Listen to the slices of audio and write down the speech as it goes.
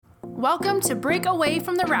Welcome to Break Away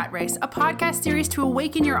from the Rat Race, a podcast series to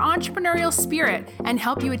awaken your entrepreneurial spirit and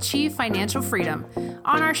help you achieve financial freedom.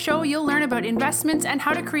 On our show, you'll learn about investments and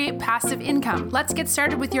how to create passive income. Let's get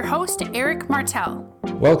started with your host, Eric Martel.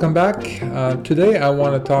 Welcome back. Today I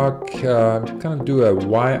want to talk, do a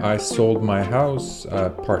why I sold my house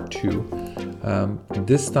part 2.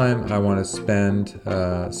 This time I want to spend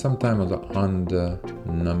some time on the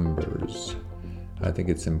numbers. I think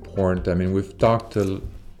it's important. I mean, we've talked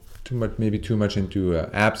too much into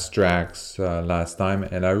abstracts last time,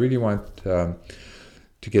 and I really want to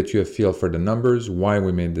get you a feel for the numbers, why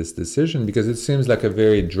we made this decision, because it seems like a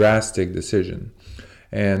very drastic decision.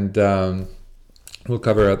 And we'll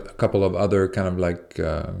cover a couple of other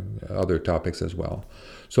other topics as well.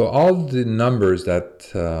 So all the numbers that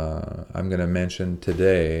I'm going to mention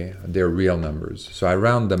today, they're real numbers. So I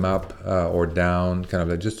round them up or down,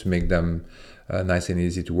 just to make them nice and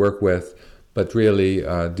easy to work with. But really,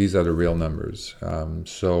 these are the real numbers.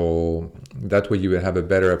 So that way you will have a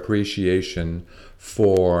better appreciation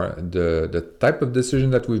for the type of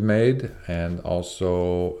decision that we've made, and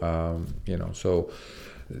also, so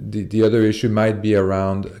the other issue might be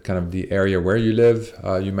around kind of the area where you live.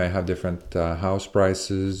 You might have different house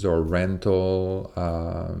prices or rental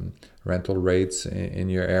rates in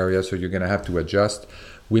your area, so you're going to have to adjust.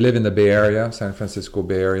 We live in the Bay Area, San Francisco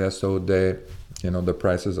Bay Area, so the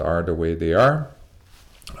prices are the way they are.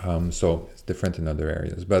 So it's different in other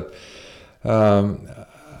areas. But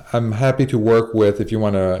I'm happy to work with, if you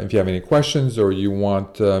have any questions or you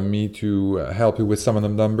want me to help you with some of the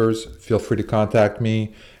numbers, feel free to contact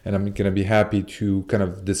me, and I'm going to be happy to kind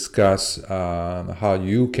of discuss how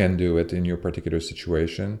you can do it in your particular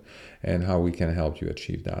situation and how we can help you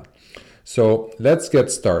achieve that. So let's get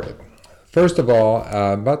started. First of all,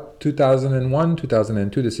 about 2001,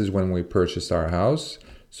 2002, this is when we purchased our house.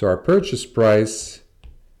 So our purchase price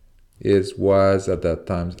was at that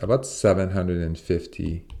time about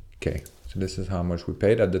 $750K. So this is how much we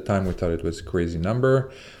paid. At the time, we thought it was a crazy number.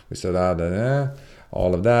 We said,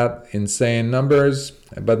 all of that, insane numbers.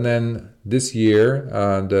 But then this year,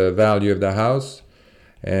 the value of the house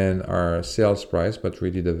and our sales price, but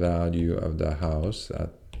really the value of the house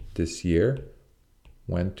at this year,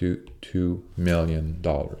 went to $2 million.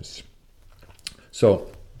 So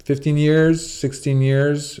 15 years, 16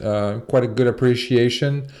 years, quite a good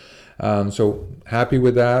appreciation. So happy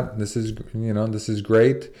with that. This is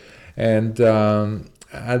great. And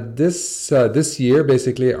at this year,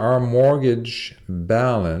 basically, our mortgage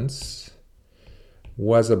balance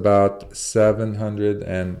was about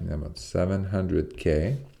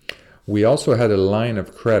 $700K. We also had a line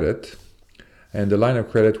of credit. And the line of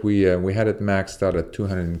credit, we had it maxed out at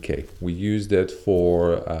 $200K. We used it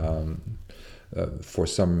for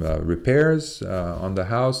some repairs on the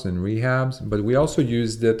house and rehabs, but we also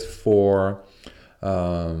used it to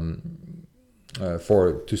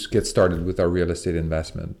get started with our real estate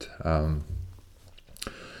investment.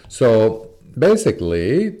 So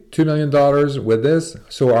basically, $2 million with this.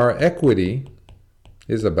 So our equity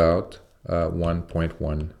is about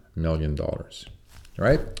 $1.1 million,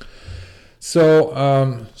 right?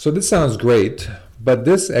 So this sounds great, but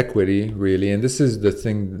this equity really, and this is the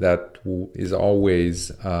thing that is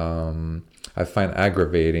always I find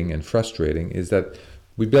aggravating and frustrating, is that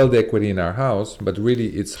we build equity in our house, but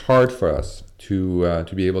really it's hard for us to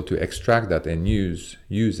be able to extract that and use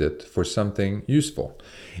it for something useful.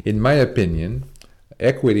 In my opinion,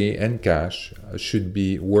 equity and cash should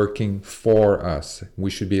be working for us. We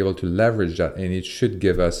should be able to leverage that, and it should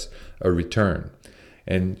give us a return.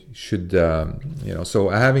 And should, so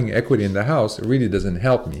having equity in the house really doesn't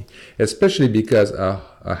help me, especially because a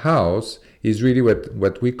house is really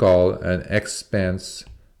what we call an expense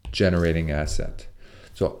generating asset.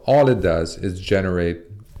 So all it does is generate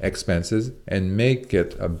expenses and make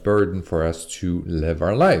it a burden for us to live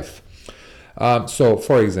our life. So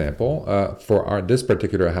for example, for this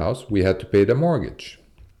particular house, we had to pay the mortgage,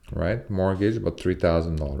 right? Mortgage, about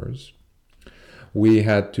 $3,000. We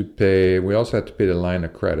also had to pay the line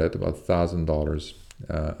of credit, about $1,000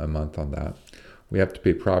 a month on that. We have to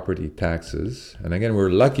pay property taxes. And again, we're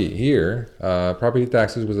lucky here. Property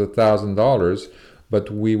taxes was $1,000,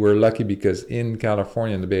 but we were lucky because in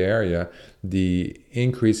California, in the Bay Area, the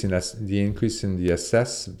increase in the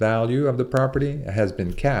assessed value of the property has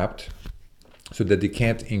been capped so that they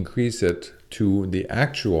can't increase it to the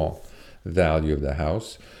actual value of the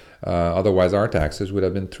house. Otherwise, our taxes would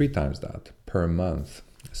have been 3 times that per month.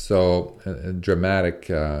 So a dramatic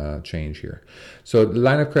change here. So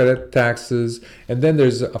line of credit, taxes, and then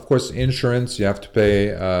there's, of course, insurance. You have to pay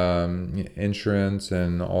insurance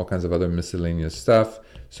and all kinds of other miscellaneous stuff.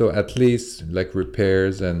 So at least like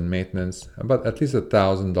repairs and maintenance, about at least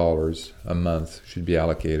 $1,000 a month should be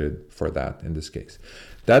allocated for that in this case.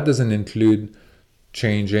 That doesn't include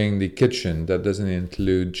changing the kitchen. That doesn't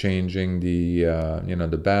include changing the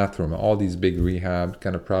the bathroom. All these big rehab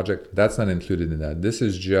kind of project. That's not included in that. This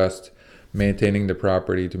is just maintaining the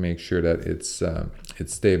property to make sure that it's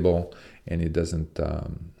stable and it doesn't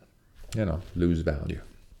lose value.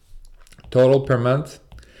 Total per month,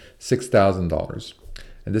 $6,000.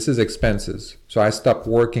 And this is expenses. So I stopped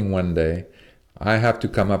working one day. I have to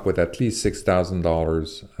come up with at least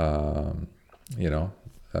 $6,000,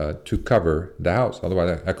 to cover the house.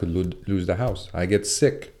 Otherwise, I could lose the house. I get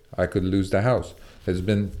sick. I could lose the house. There's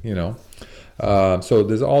been, so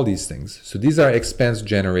there's all these things. So these are expense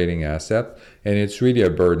generating asset, and it's really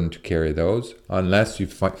a burden to carry those unless you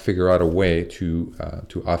figure out a way to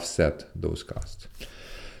offset those costs.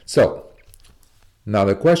 So now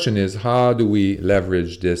the question is, how do we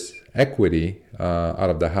leverage this equity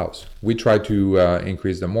out of the house? We try to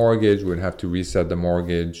increase the mortgage. We'd have to reset the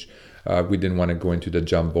mortgage. We didn't want to go into the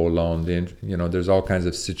jumbo loan. There's all kinds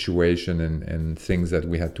of situation and things that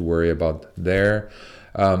we had to worry about there.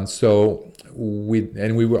 So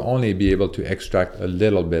we will only be able to extract a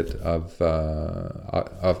little bit of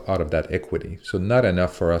out of that equity. So not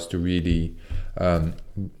enough for us to really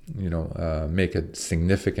make a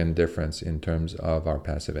significant difference in terms of our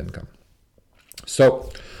passive income. So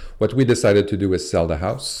what we decided to do is sell the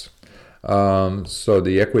house. So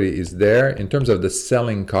the equity is there. In terms of the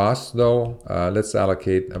selling cost, though, let's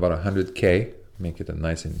allocate about $100K, make it a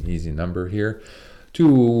nice and easy number here,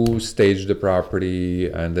 to stage the property.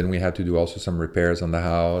 And then we had to do also some repairs on the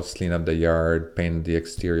house, clean up the yard, paint the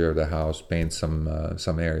exterior of the house, paint some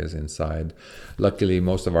areas inside. Luckily,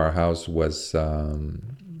 most of our house was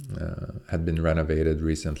had been renovated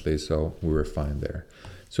recently, so we were fine there.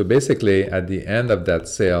 So basically, at the end of that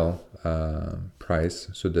sale price,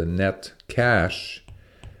 so the net cash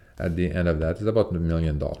at the end of that is about $1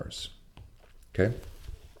 million. Okay,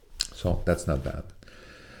 so that's not bad.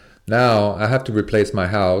 Now I have to replace my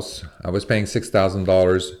house. I was paying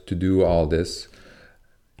 $6,000 to do all this,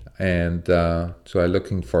 and so I'm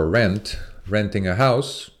looking for renting a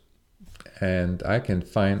house, and I can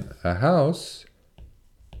find a house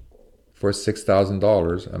for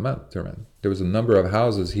 $6,000 a month to rent. There was a number of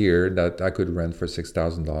houses here that I could rent for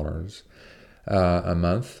 $6,000 a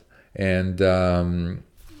month, and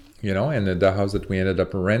and the house that we ended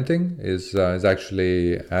up renting is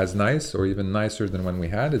actually as nice or even nicer than one we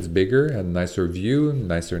had. It's bigger, had a nicer view,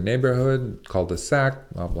 nicer neighborhood,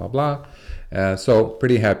 cul-de-sac, blah blah blah. So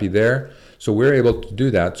pretty happy there. So we're able to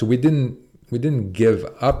do that. So we didn't give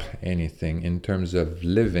up anything in terms of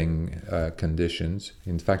living conditions.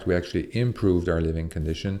 In fact, we actually improved our living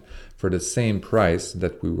condition for the same price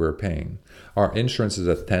that we were paying. Our insurance is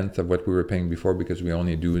 1/10 of what we were paying before because we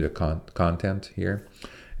only do the content here.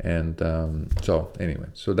 And so anyway,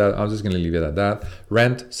 so that I'm just going to leave it at that.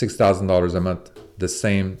 Rent, $6,000 a month, the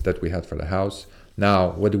same that we had for the house. Now,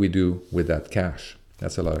 what do we do with that cash?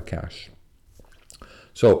 That's a lot of cash.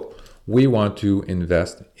 So we want to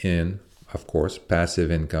invest in, of course, passive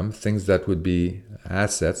income, things that would be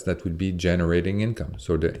assets that would be generating income.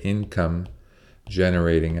 So the income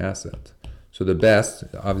generating asset. So the best,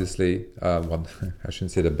 obviously, well, I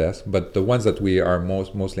shouldn't say the best, but the ones that we are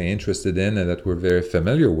mostly interested in and that we're very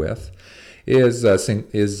familiar with is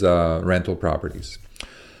rental properties.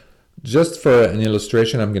 Just for an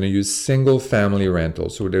illustration, I'm going to use single family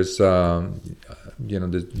rentals. So there's,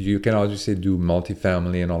 you can obviously do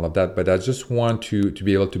multifamily and all of that, but I just want to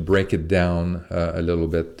be able to break it down a little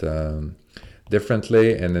bit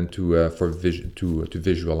differently, and then to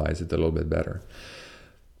visualize it a little bit better.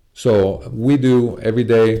 So we do every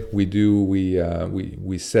day. We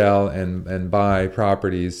sell and buy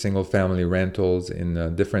properties, single family rentals in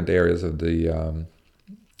different areas of the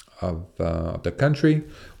country.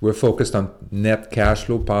 We're focused on net cash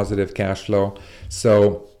flow, positive cash flow.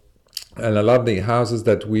 So, and a lot of the houses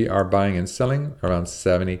that we are buying and selling around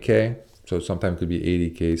 $70K. So sometimes it could be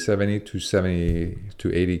 $80K, $70 to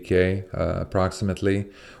 $80K approximately.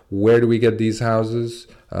 Where do we get these houses?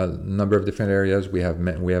 A number of different areas. We have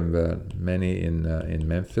many in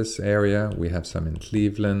Memphis area. We have some in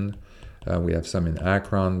Cleveland. We have some in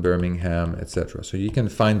Akron, Birmingham, etc. So you can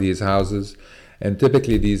find these houses, and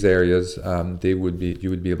typically these areas, you would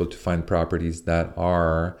be able to find properties that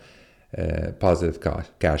are positive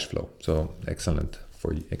cash flow. So excellent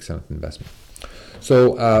investment.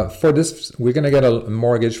 So for this, we're going to get a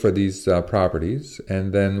mortgage for these properties,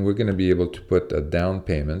 and then we're going to be able to put a down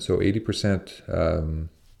payment. So 80%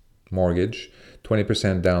 mortgage,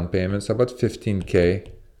 20% down payment, so about $15K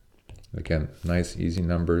Again, nice, easy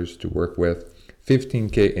numbers to work with.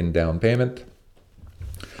 $15K in down payment.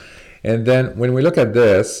 And then when we look at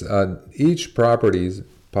this, each property's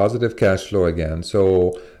positive cash flow again.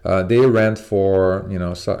 So they rent for,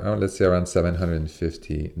 let's say around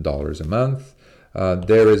 $750 a month.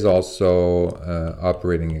 There is also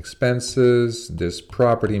operating expenses. There's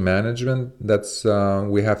property management that's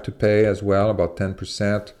we have to pay as well, about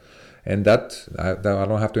 10%. And that I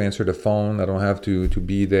don't have to answer the phone. I don't have to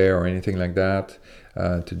be there or anything like that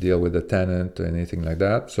to deal with the tenant or anything like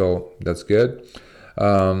that. So that's good.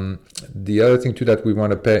 The other thing too that we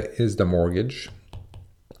want to pay is the mortgage.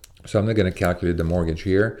 So I'm not going to calculate the mortgage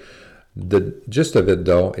here. The gist of it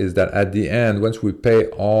though is that at the end, once we pay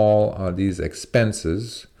all these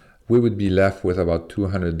expenses, we would be left with about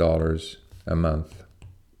 $200 a month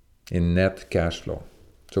in net cash flow.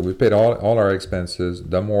 So we paid all our expenses,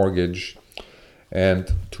 the mortgage,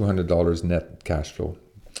 and $200 net cash flow.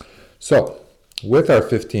 So with our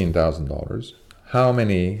 $15,000, how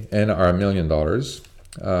many, and our $1 million,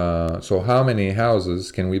 so how many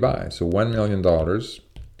houses can we buy? So $1 million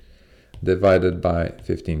divided by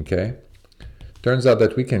 15K. Turns out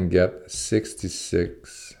that we can get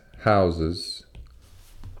 66 houses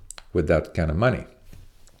with that kind of money.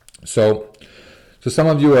 So some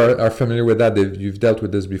of you are familiar with that. You've dealt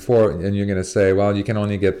with this before, and you're going to say, well, you can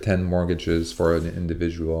only get 10 mortgages for an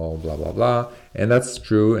individual, blah, blah, blah. And that's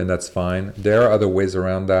true, and that's fine. There are other ways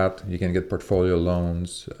around that. You can get portfolio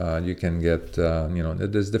loans. You can get,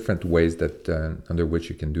 there's different ways that under which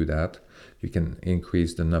you can do that. You can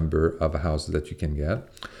increase the number of houses that you can get.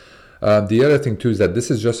 The other thing too is that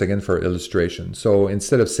this is just again for illustration. So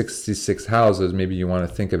instead of 66 houses, maybe you want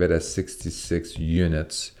to think of it as 66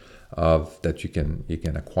 units of that you can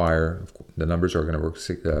acquire. The numbers are going to work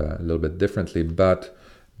a little bit differently, but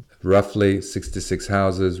roughly 66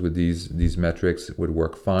 houses with these metrics would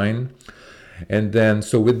work fine. And then,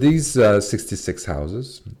 so with these 66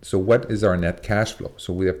 houses, so what is our net cash flow?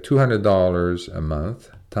 So we have $200 a month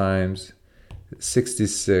times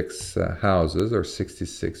 66 houses or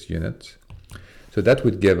 66 units. So that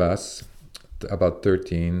would give us about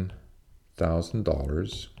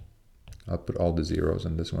 $13,000. I'll put all the zeros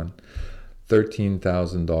on this one.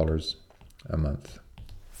 $13,000 a month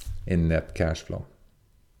in net cash flow.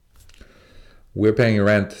 We're paying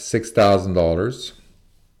rent $6,000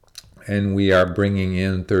 and we are bringing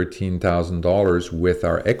in $13,000 with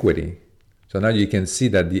our equity. So now you can see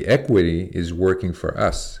that the equity is working for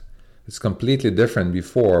us. It's completely different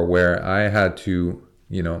before where I had to,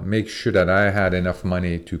 make sure that I had enough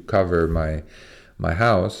money to cover my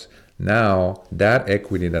house. Now that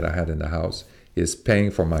equity that I had in the house is paying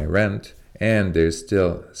for my rent, and there's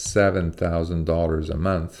still $7,000 a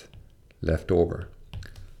month left over.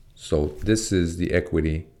 So this is the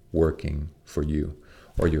equity working for you,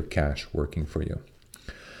 or your cash working for you.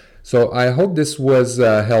 So I hope this was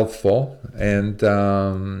helpful. And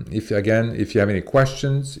if you have any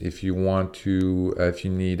questions, if you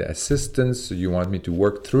need assistance, you want me to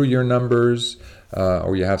work through your numbers,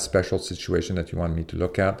 or you have special situation that you want me to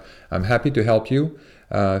look at, I'm happy to help you.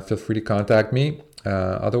 Feel free to contact me.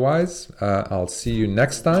 Otherwise, I'll see you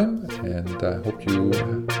next time, and hope you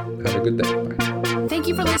have a good day. Bye. Thank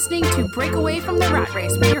you for listening to Break Away from the Rat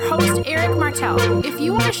Race with your host, Eric Martel. If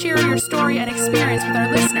you want to share your story and experience with our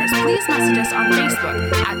listeners, please message us on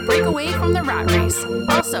Facebook at Break Away from the Rat Race.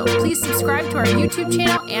 Also, please subscribe to our YouTube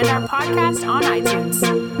channel and our podcast on iTunes.